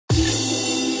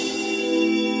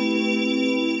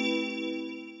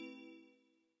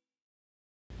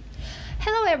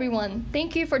everyone,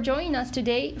 thank you for joining us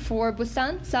today for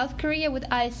Busan, South Korea with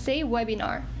ISA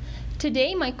webinar.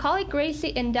 Today, my colleague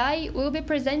Gracie and I will be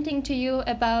presenting to you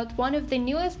about one of the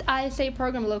newest ISA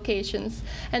program locations,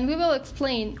 and we will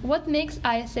explain what makes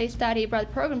ISA study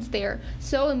abroad programs there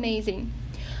so amazing.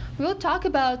 We'll talk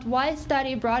about why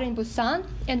study abroad in Busan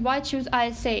and why choose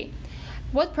ISA,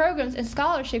 what programs and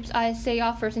scholarships ISA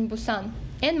offers in Busan,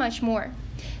 and much more.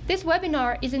 This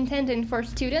webinar is intended for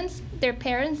students, their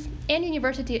parents, and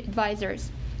university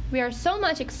advisors. We are so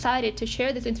much excited to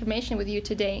share this information with you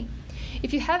today.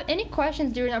 If you have any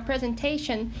questions during our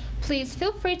presentation, please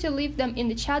feel free to leave them in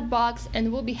the chat box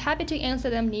and we'll be happy to answer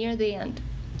them near the end.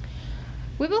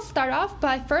 We will start off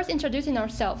by first introducing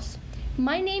ourselves.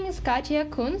 My name is Katya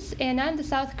Kuhns and I'm the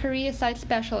South Korea site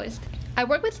specialist. I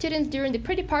work with students during the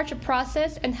pre-departure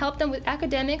process and help them with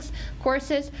academics,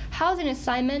 courses, housing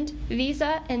assignment,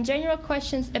 visa, and general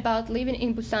questions about living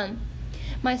in Busan.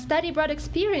 My study abroad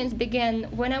experience began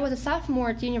when I was a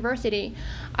sophomore at university.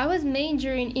 I was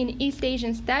majoring in East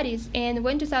Asian studies and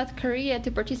went to South Korea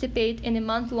to participate in a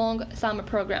month-long summer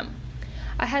program.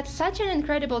 I had such an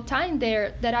incredible time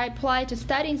there that I applied to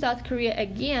study in South Korea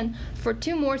again for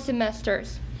 2 more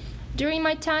semesters. During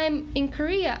my time in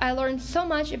Korea, I learned so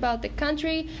much about the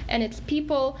country and its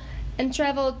people and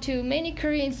traveled to many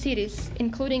Korean cities,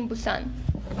 including Busan.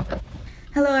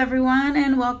 Hello everyone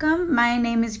and welcome. My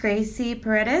name is Gracie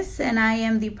Paredes and I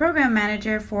am the program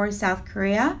manager for South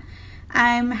Korea.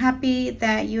 I'm happy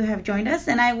that you have joined us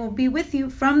and I will be with you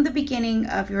from the beginning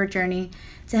of your journey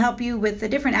to help you with the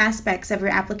different aspects of your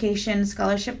application,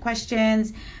 scholarship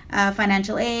questions,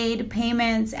 financial aid,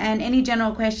 payments, and any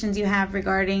general questions you have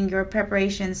regarding your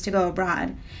preparations to go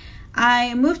abroad.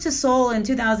 I moved to Seoul in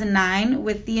 2009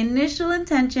 with the initial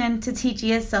intention to teach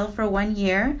ESL for 1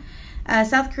 year.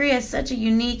 South Korea is such a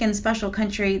unique and special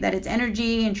country that its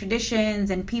energy and traditions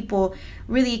and people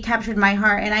really captured my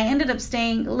heart, and I ended up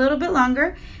staying a little bit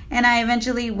longer, and I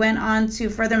eventually went on to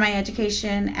further my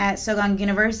education at Pusan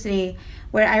University,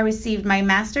 where I received my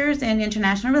master's in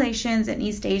international relations and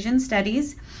East Asian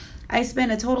studies. I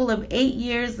spent a total of 8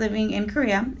 years living in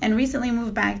Korea and recently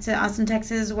moved back to Austin,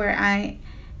 Texas, where I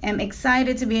am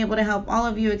excited to be able to help all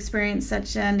of you experience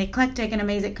such an eclectic and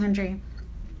amazing country.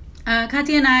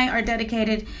 Katya and I are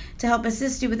dedicated to help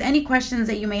assist you with any questions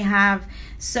that you may have.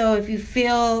 So if you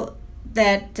feel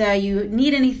that you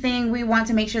need anything, we want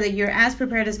to make sure that you're as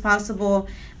prepared as possible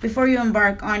before you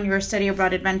embark on your study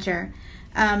abroad adventure.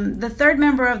 The third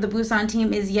member of the Busan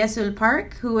team is Yesul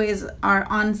Park, who is our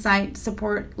on-site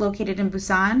support located in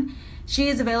Busan. She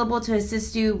is available to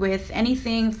assist you with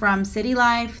anything from city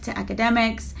life to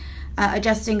academics,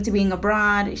 adjusting to being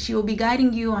abroad. She will be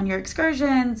guiding you on your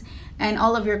excursions and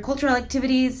all of your cultural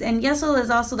activities. And Yesul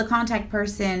is also the contact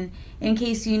person in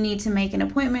case you need to make an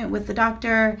appointment with the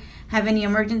doctor, have any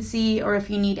emergency, or if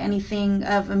you need anything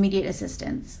of immediate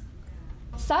assistance.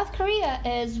 South Korea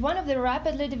is one of the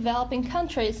rapidly developing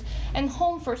countries and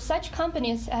home for such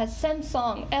companies as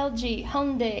Samsung, LG,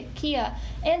 Hyundai, Kia,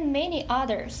 and many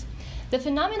others. The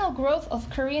phenomenal growth of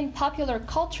Korean popular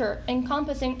culture,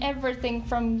 encompassing everything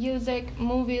from music,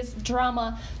 movies,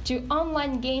 drama, to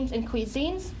online games and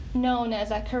cuisines, known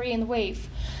as a Korean wave,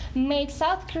 made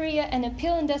South Korea an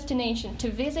appealing destination to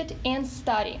visit and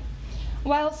study.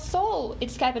 While Seoul,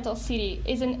 its capital city,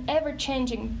 is an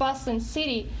ever-changing, bustling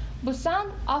city,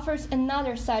 Busan offers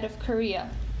another side of Korea.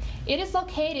 It is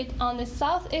located on the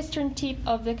southeastern tip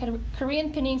of the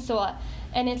Korean peninsula,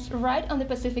 and it's right on the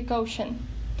Pacific Ocean.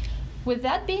 With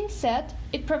that being said,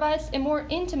 it provides a more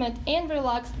intimate and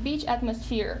relaxed beach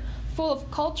atmosphere, full of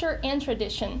culture and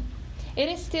tradition. It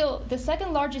is still the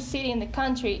second largest city in the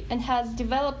country and has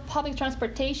developed public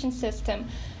transportation system,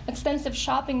 extensive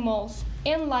shopping malls,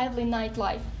 and lively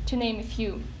nightlife, to name a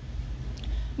few.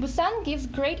 Busan gives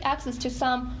great access to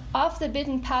some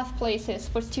off-the-beaten-path places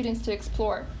for students to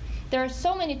explore. There are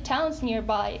so many towns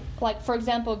nearby, like for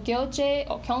example Gyeoje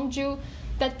or Gyeongju,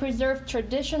 that preserve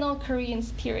traditional Korean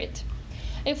spirit.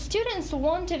 If students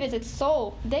want to visit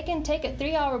Seoul, they can take a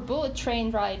 3-hour bullet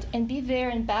train ride and be there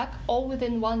and back all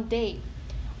within 1 day.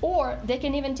 Or they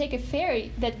can even take a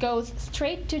ferry that goes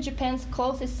straight to Japan's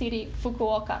closest city,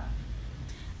 Fukuoka.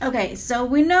 Okay, so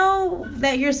we know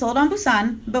that you're sold on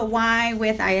Busan, but why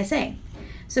with ISA?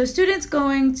 So students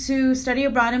going to study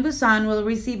abroad in Busan will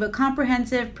receive a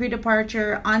comprehensive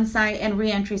pre-departure, on-site, and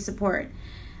re-entry support.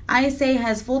 ISA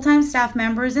has full-time staff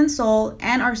members in Seoul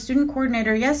and our student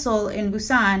coordinator Yesul in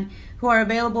Busan who are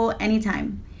available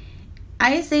anytime.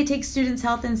 ISA takes students'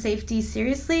 health and safety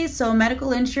seriously, so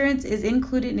medical insurance is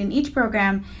included in each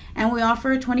program and we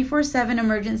offer 24/7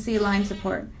 emergency line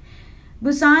support.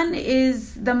 Busan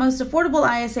is the most affordable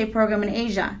ISA program in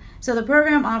Asia. So the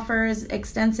program offers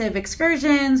extensive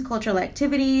excursions, cultural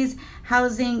activities,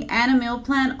 housing, and a meal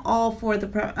plan, all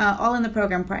in the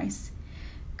program price.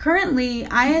 Currently,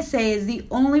 ISA is the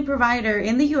only provider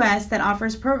in the US that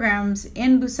offers programs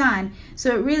in Busan,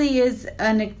 so it really is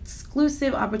an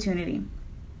exclusive opportunity.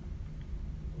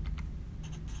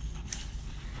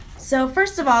 So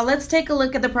first of all, let's take a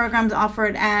look at the programs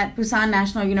offered at Pusan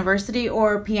National University,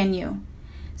 or PNU.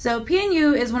 So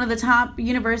PNU is one of the top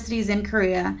universities in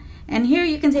Korea, and here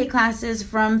you can take classes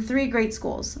from 3 great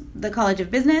schools: the College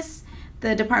of Business,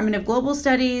 the Department of Global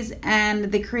Studies,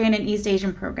 and the Korean and East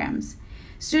Asian programs.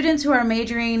 Students who are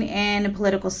majoring in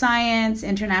political science,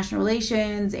 international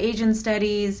relations, Asian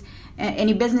studies,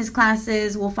 any business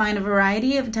classes will find a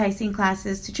variety of enticing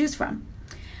classes to choose from.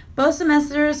 Both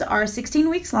semesters are 16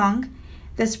 weeks long.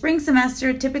 The spring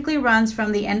semester typically runs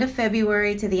from the end of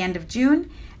February to the end of June,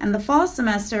 and the fall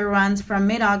semester runs from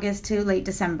mid-August to late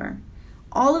December.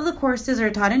 All of the courses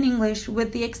are taught in English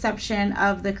with the exception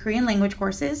of the Korean language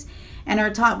courses, and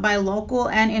are taught by local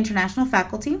and international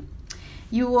faculty.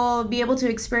 You will be able to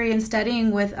experience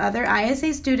studying with other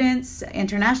ISA students,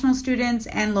 international students,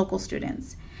 and local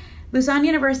students. Pusan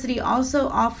University also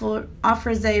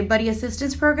offers a buddy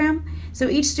assistance program, so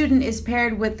each student is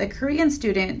paired with a Korean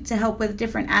student to help with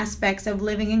different aspects of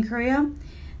living in Korea.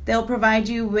 They'll provide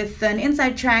you with an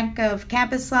inside track of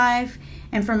campus life,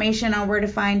 information on where to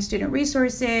find student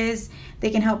resources.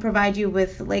 They can help provide you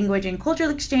with language and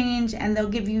cultural exchange, and they'll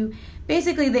give you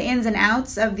basically the ins and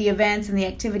outs of the events and the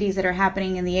activities that are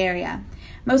happening in the area.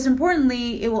 Most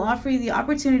importantly, it will offer you the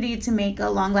opportunity to make a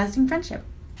long-lasting friendship.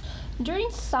 During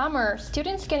summer,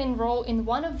 students can enroll in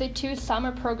one of the 2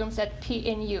 summer programs at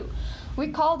PNU. We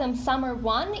call them Summer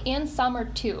 1 and Summer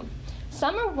 2.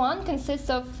 Summer 1 consists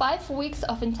of 5 weeks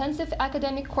of intensive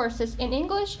academic courses in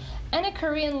English and a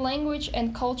Korean language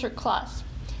and culture class.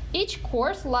 Each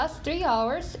course lasts 3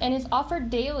 hours and is offered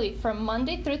daily from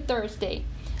Monday through Thursday.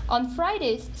 On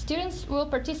Fridays, students will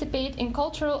participate in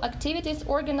cultural activities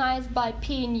organized by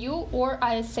PNU or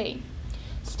ISA.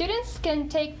 Students can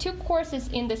take 2 courses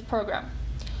in this program.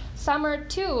 Summer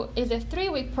 2 is a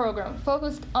 3-week program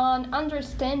focused on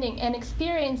understanding and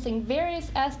experiencing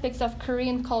various aspects of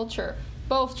Korean culture,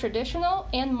 both traditional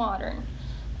and modern.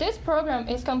 This program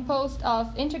is composed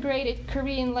of integrated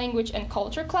Korean language and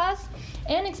culture class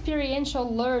and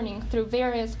experiential learning through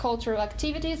various cultural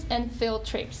activities and field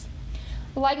trips.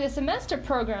 Like the semester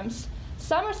programs,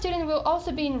 summer students will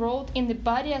also be enrolled in the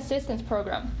buddy assistance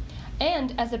program.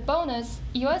 And as a bonus,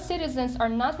 U.S. citizens are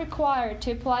not required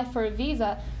to apply for a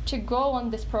visa to go on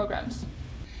these programs.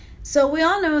 So we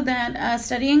all know that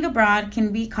studying abroad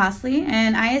can be costly,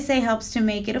 and ISA helps to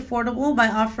make it affordable by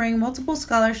offering multiple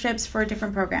scholarships for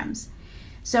different programs.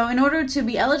 So in order to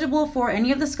be eligible for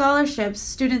any of the scholarships,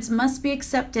 students must be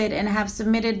accepted and have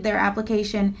submitted their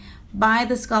application by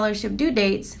the scholarship due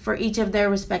dates for each of their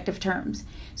respective terms.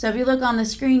 So if you look on the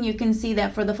screen, you can see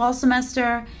that for the fall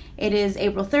semester, it is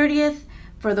April 30th,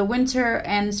 for the winter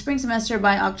and spring semester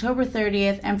by October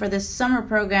 30th, and for the summer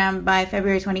program by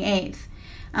February 28th.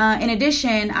 In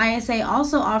addition, ISA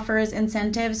also offers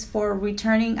incentives for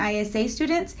returning ISA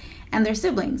students and their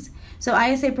siblings. So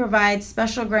ISA provides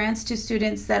special grants to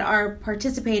students that are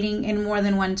participating in more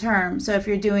than one term. So if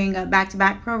you're doing a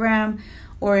back-to-back program,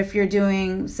 or if you're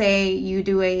doing, say, you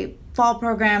do a fall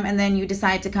program and then you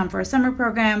decide to come for a summer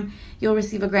program, you'll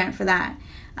receive a grant for that.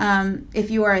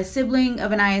 If you are a sibling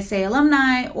of an ISA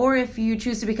alumni, or if you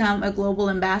choose to become a global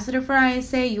ambassador for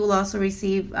ISA, you will also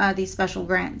receive these special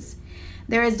grants.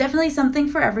 There is definitely something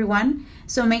for everyone,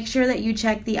 so make sure that you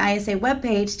check the ISA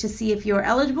webpage to see if you are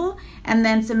eligible, and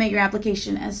then submit your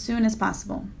application as soon as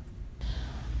possible.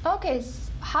 Okay,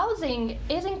 housing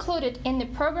is included in the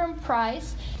program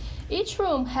price. Each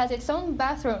room has its own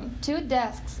bathroom, 2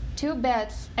 desks, 2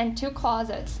 beds, and 2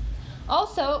 closets.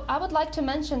 Also, I would like to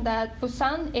mention that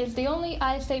Busan is the only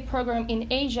ISA program in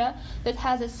Asia that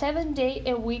has a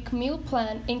 7-day-a-week meal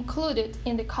plan included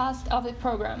in the cost of the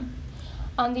program.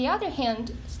 On the other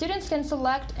hand, students can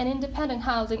select an independent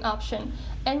housing option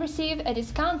and receive a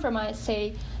discount from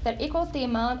ISA that equals the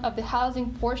amount of the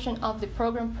housing portion of the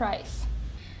program price.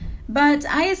 But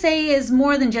ISA is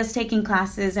more than just taking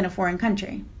classes in a foreign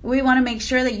country. We want to make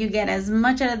sure that you get as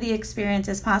much out of the experience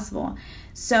as possible.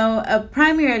 So a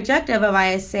primary objective of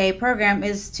ISA program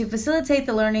is to facilitate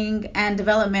the learning and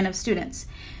development of students.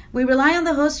 We rely on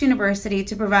the host university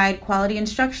to provide quality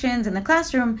instructions in the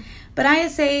classroom, but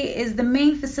ISA is the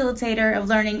main facilitator of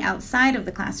learning outside of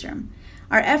the classroom.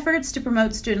 Our efforts to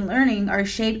promote student learning are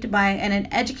shaped by an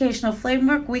educational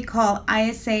framework we call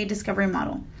ISA Discovery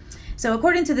Model. So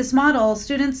according to this model,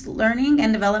 students' learning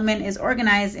and development is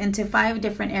organized into 5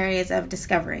 different areas of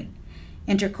discovery: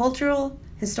 intercultural,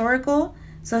 historical,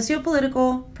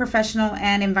 sociopolitical, professional,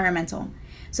 and environmental.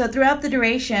 So throughout the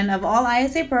duration of all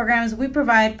ISA programs, we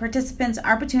provide participants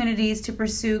opportunities to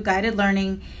pursue guided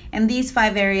learning in these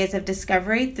 5 areas of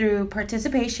discovery through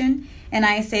participation in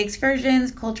ISA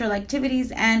excursions, cultural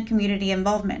activities, and community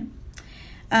involvement.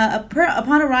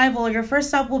 Upon arrival, your first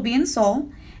stop will be in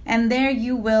Seoul, and there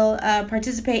you will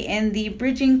participate in the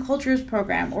Bridging Cultures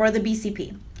Program, or the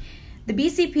BCP. The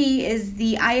BCP is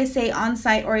the ISA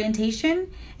on-site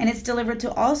orientation, and it's delivered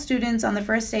to all students on the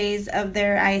first days of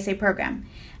their ISA program.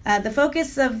 The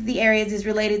focus of the areas is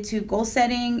related to goal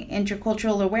setting,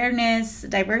 intercultural awareness,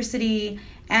 diversity,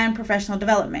 and professional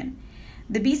development.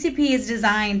 The BCP is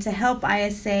designed to help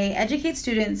ISA educate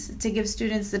students, to give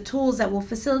students the tools that will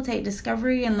facilitate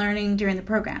discovery and learning during the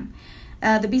program.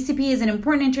 The BCP is an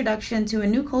important introduction to a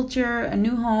new culture, a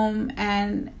new home,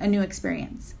 and a new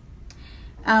experience.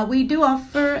 We do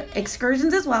offer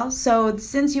excursions as well, so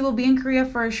since you will be in Korea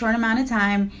for a short amount of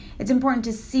time, it's important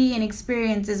to see and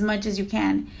experience as much as you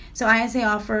can. So ISA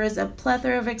offers a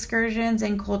plethora of excursions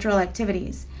and cultural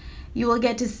activities. You will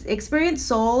get to experience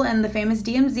Seoul and the famous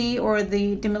DMZ, or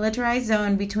the demilitarized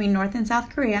zone between North and South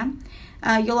Korea.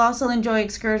 You'll also enjoy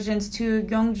excursions to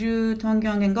Gyeongju,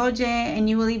 Donggyong, and Goje, and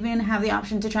you will even have the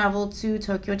option to travel to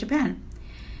Tokyo, Japan.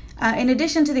 In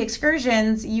addition to the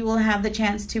excursions, you will have the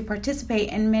chance to participate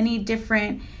in many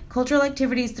different cultural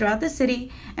activities throughout the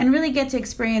city and really get to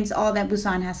experience all that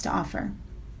Busan has to offer.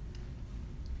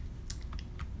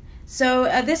 So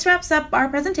this wraps up our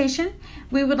presentation.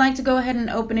 We would like to go ahead and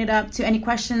open it up to any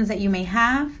questions that you may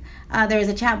have. There is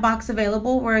a chat box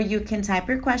available where you can type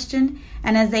your question,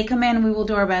 and as they come in, we will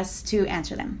do our best to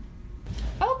answer them.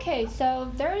 Okay, so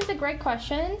there is a great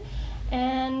question.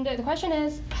 And the question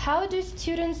is, how do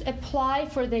students apply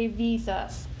for their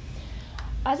visas?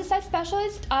 As a site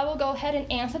specialist, I will go ahead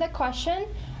and answer that question.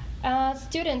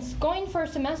 Students going for a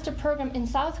semester program in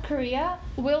South Korea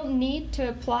will need to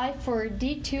apply for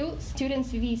D2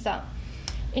 student's visa.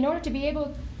 In order to be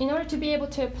able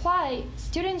to apply,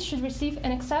 students should receive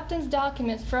an acceptance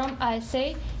document from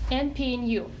ISA and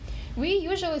PNU. We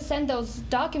usually send those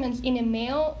documents in a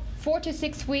mail 4 to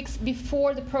 6 weeks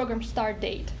before the program start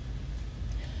date.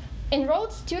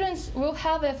 Enrolled students will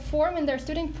have a form in their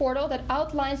student portal that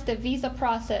outlines the visa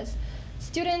process.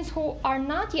 Students who are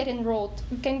not yet enrolled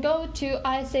can go to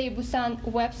ISA Busan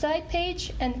website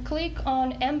page and click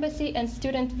on Embassy and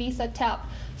Student Visa tab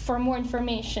for more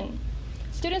information.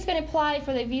 Students can apply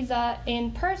for the visa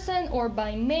in person or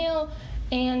by mail,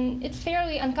 and it's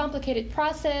fairly uncomplicated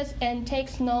process and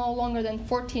takes no longer than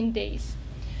 14 days.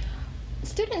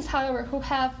 Students, however, who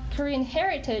have Korean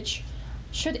heritage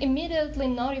should immediately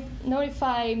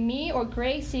notify me or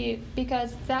Gracie,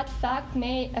 because that fact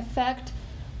may affect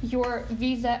your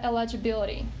visa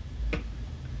eligibility.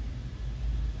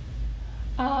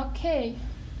 Okay,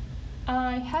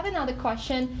 I have another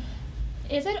question.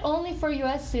 Is it only for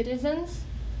US citizens?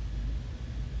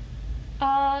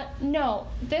 No,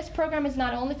 this program is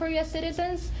not only for US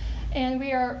citizens, and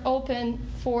we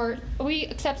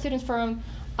accept students from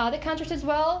other countries as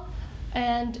well.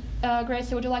 And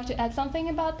Gracie, would you like to add something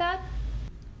about that?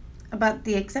 About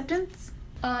the acceptance?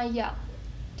 Yeah,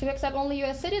 to accept only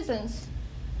US citizens.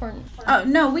 Oh,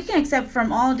 no, we can accept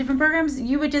from all different programs.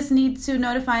 You would just need to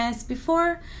notify us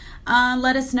before.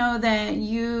 Let us know that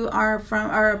you are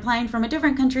applying from a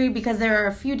different country, because there are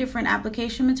a few different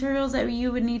application materials that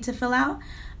you would need to fill out.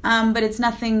 But it's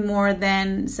nothing more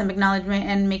than some acknowledgement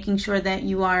and making sure that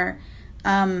you're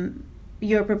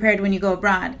prepared when you go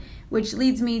abroad. Which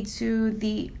leads me to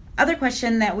the other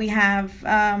question that we have,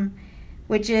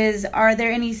 which is, are there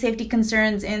any safety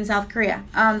concerns in South Korea?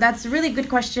 That's a really good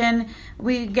question.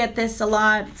 We get this a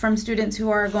lot from students who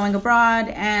are going abroad,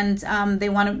 and they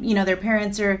want to, their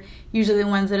parents are usually the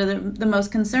ones that are the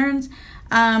most concerned.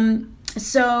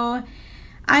 So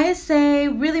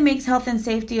ISA really makes health and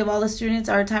safety of all the students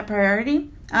our top priority.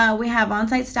 We have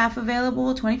on-site staff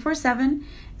available 24/7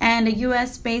 and a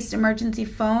US-based emergency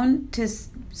phone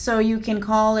so you can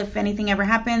call if anything ever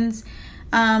happens.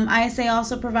 ISA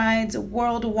also provides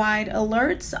worldwide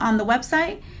alerts on the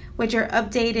website, which are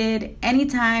updated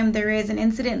anytime there is an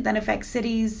incident that affects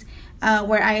cities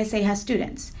where ISA has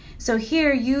students. So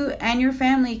here, you and your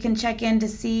family can check in to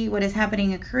see what is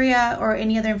happening in Korea or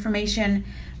any other information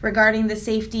regarding the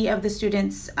safety of the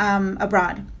students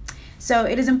abroad. So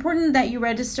it is important that you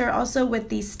register also with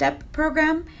the STEP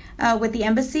program with the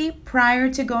embassy prior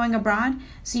to going abroad,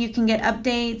 so you can get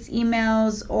updates,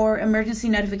 emails, or emergency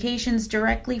notifications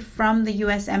directly from the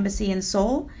U.S. Embassy in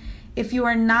Seoul. If you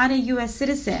are not a U.S.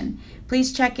 citizen,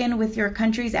 please check in with your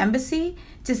country's embassy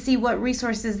to see what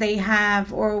resources they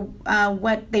have or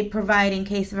what they provide in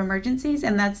case of emergencies.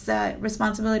 And that's the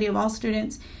responsibility of all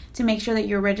students to make sure that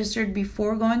you're registered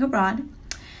before going abroad.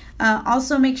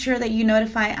 Also, make sure that you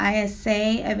notify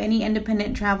ISA of any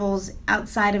independent travels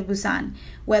outside of Busan,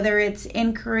 whether it's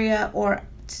in Korea or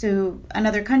to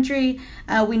another country.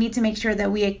 We need to make sure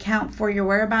that we account for your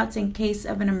whereabouts in case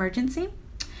of an emergency.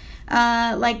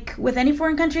 Like with any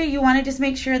foreign country, you want to just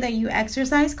make sure that you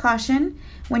exercise caution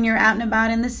when you're out and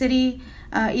about in the city.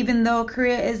 Even though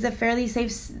Korea is a fairly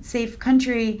safe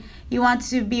country, you want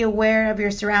to be aware of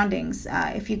your surroundings.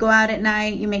 If you go out at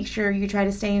night, you make sure you try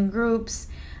to stay in groups.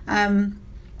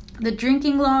 The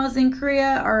drinking laws in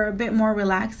Korea are a bit more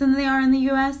relaxed than they are in the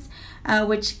U.S.,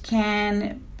 which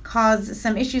can cause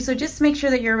some issues. So just make sure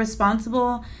that you're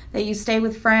responsible, that you stay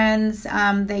with friends,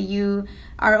 that you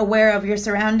are aware of your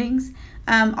surroundings.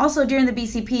 Also, during the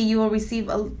BCP, you will receive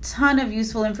a ton of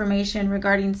useful information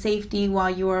regarding safety while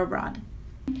you are abroad.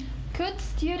 Could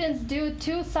students do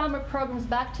 2 summer programs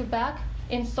back-to-back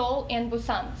in Seoul and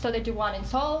Busan? So they do one in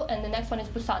Seoul and the next one is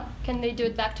Busan. Can they do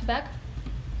it back-to-back?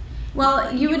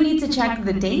 Well, you would need to check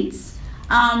the dates.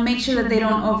 Make sure that they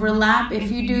don't overlap.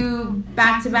 If you do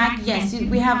back-to-back, yes,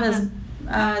 we have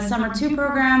a Summer 2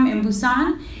 program in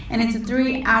Busan, and it's a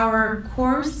 3-hour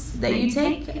course that you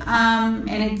take, and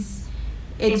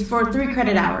it's for 3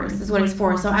 credit hours is what it's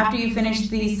for. So after you finish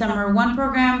the Summer 1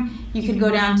 program, you could go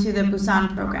down to the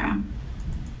Busan program.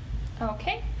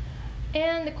 Okay.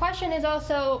 And the question is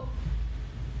also,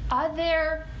 are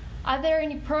there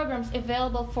any programs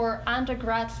available for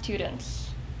undergrad students?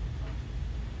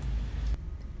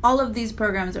 All of these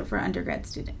programs are for undergrad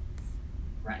students.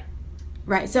 Right.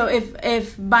 Right. So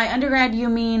if by undergrad you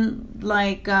mean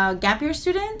like gap year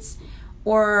students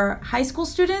or high school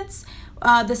students,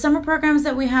 the summer programs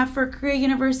that we have for Korea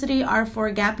University are for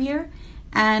gap year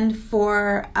and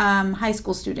for high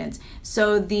school students.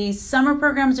 So the summer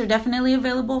programs are definitely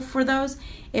available for those.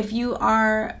 If you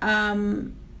are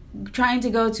trying to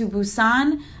go to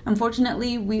Busan,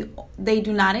 unfortunately they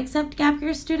do not accept gap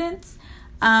year students.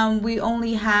 We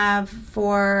only have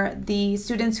for the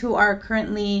students who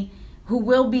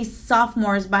will be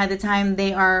sophomores by the time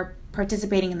they are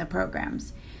participating in the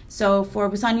programs. So for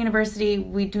Pusan University,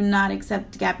 we do not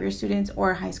accept gap year students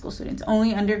or high school students,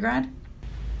 only undergrad.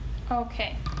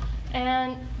 Okay.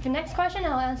 And the next question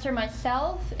I'll answer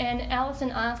myself. And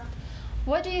Allison asked,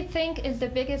 what do you think is the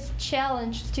biggest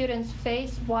challenge students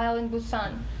face while in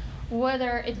Busan,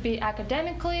 whether it be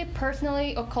academically,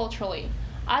 personally, or culturally?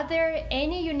 Are there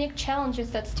any unique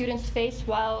challenges that students face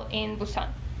while in Busan?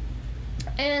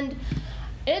 And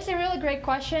it's a really great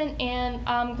question, and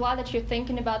I'm glad that you're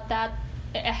thinking about that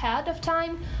ahead of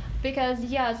time, because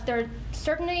yes, there are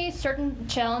certainly certain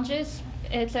challenges.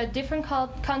 It's a different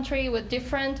country with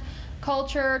different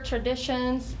culture,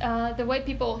 traditions. The way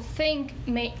people think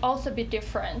may also be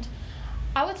different.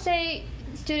 I would say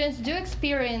students do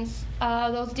experience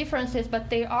those differences, but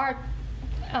they are,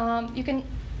 you can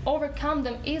overcome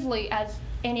them easily as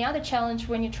any other challenge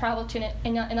when you travel to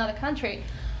another country.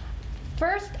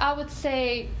 First, I would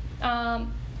say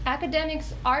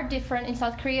academics are different in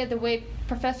South Korea. The way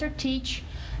professors teach,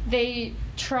 they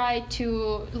try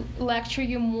to lecture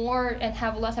you more and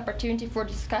have less opportunity for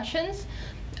discussions.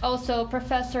 Also,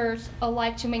 professors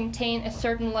like to maintain a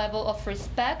certain level of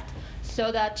respect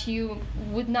so that you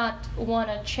would not want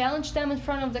to challenge them in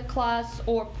front of the class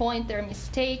or point their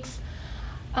mistakes.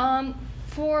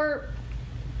 For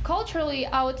culturally,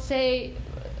 I would say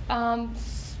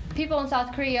people in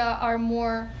South Korea are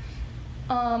more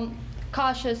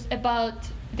cautious about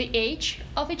the age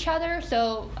of each other.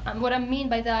 So what I mean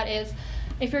by that is,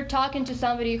 if you're talking to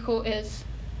somebody who is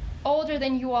older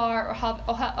than you are or have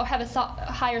a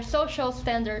higher social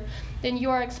standard, then you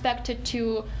are expected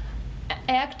to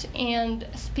act and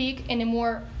speak in a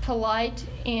more polite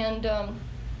and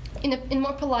in a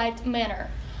more polite manner.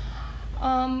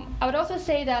 I would also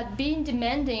say that being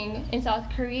demanding in South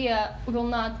Korea will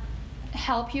not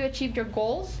help you achieve your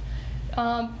goals.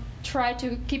 Try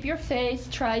to keep your face,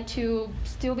 try to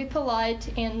still be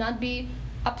polite and not be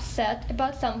upset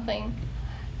about something.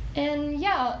 And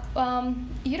yeah,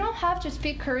 you don't have to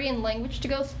speak Korean language to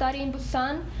go study in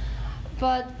Busan,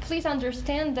 but please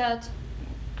understand that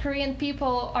Korean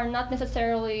people are not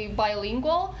necessarily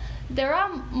bilingual. There are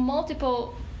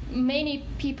many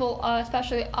people,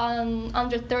 especially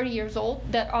under 30 years old,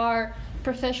 that are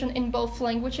proficient in both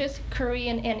languages,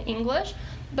 Korean and English,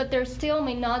 but they still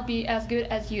may not be as good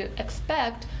as you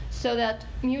expect, so that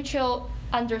mutual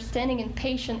understanding and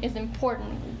patience is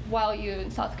important while you're in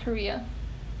South Korea.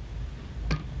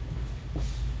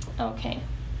 Okay.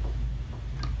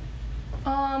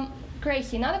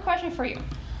 Gracie, another question for you.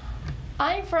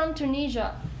 I'm from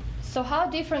Tunisia, so how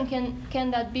different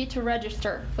can that be to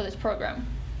register for this program?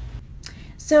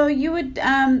 So you would,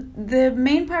 the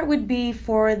main part would be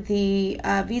for the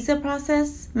visa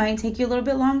process, might take you a little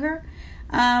bit longer.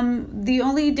 The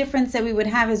only difference that we would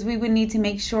have is we would need to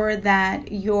make sure that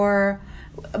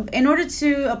in order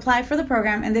to apply for the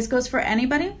program, and this goes for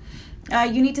anybody,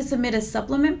 you need to submit a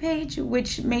supplement page,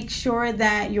 which makes sure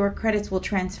that your credits will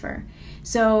transfer.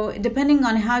 So depending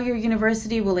on how your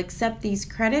university will accept these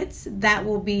credits, that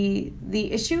will be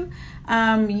the issue.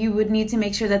 You would need to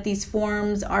make sure that these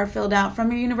forms are filled out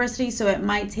from your university, so it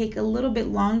might take a little bit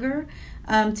longer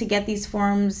to get these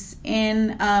forms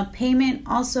in. Payment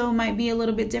also might be a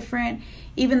little bit different.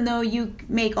 Even though you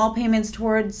make all payments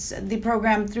towards the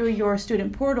program through your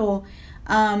student portal,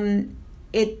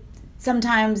 it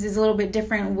sometimes is a little bit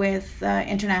different with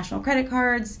international credit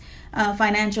cards.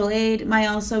 Financial aid might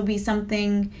also be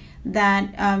something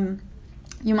that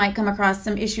you might come across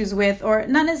some issues with, or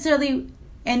not necessarily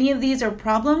any of these are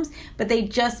problems, but they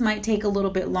just might take a little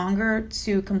bit longer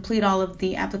to complete all of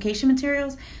the application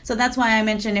materials. So that's why I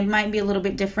mentioned it might be a little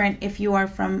bit different if you are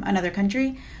from another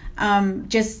country.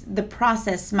 Just the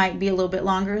process might be a little bit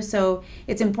longer, so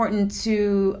it's important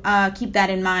to keep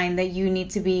that in mind, that you need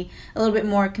to be a little bit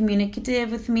more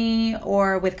communicative with me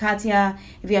or with Katya.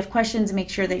 If you have questions,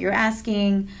 make sure that you're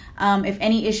asking. If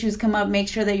any issues come up, make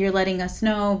sure that you're letting us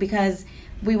know, because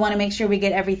we want to make sure we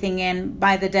get everything in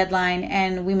by the deadline,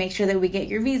 and we make sure that we get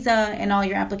your visa and all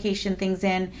your application things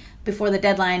in before the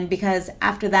deadline, because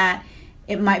after that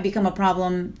it might become a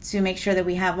problem to make sure that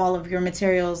we have all of your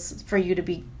materials for you to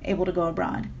be able to go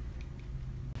abroad.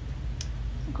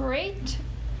 Great.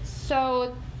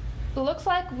 So it looks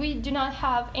like we do not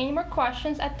have any more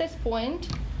questions at this point.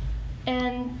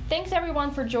 And thanks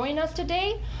everyone for joining us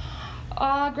today.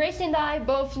 Gracie and I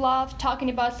both love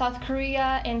talking about South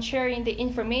Korea and sharing the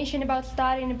information about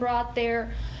studying abroad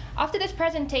there. After this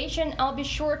presentation, I'll be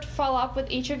sure to follow up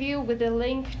with each of you with a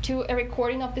link to a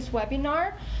recording of this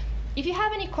webinar. If you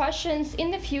have any questions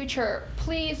in the future,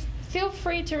 please feel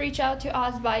free to reach out to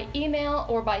us by email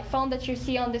or by phone that you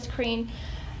see on the screen.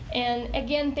 And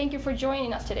again, thank you for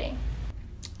joining us today.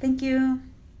 Thank you.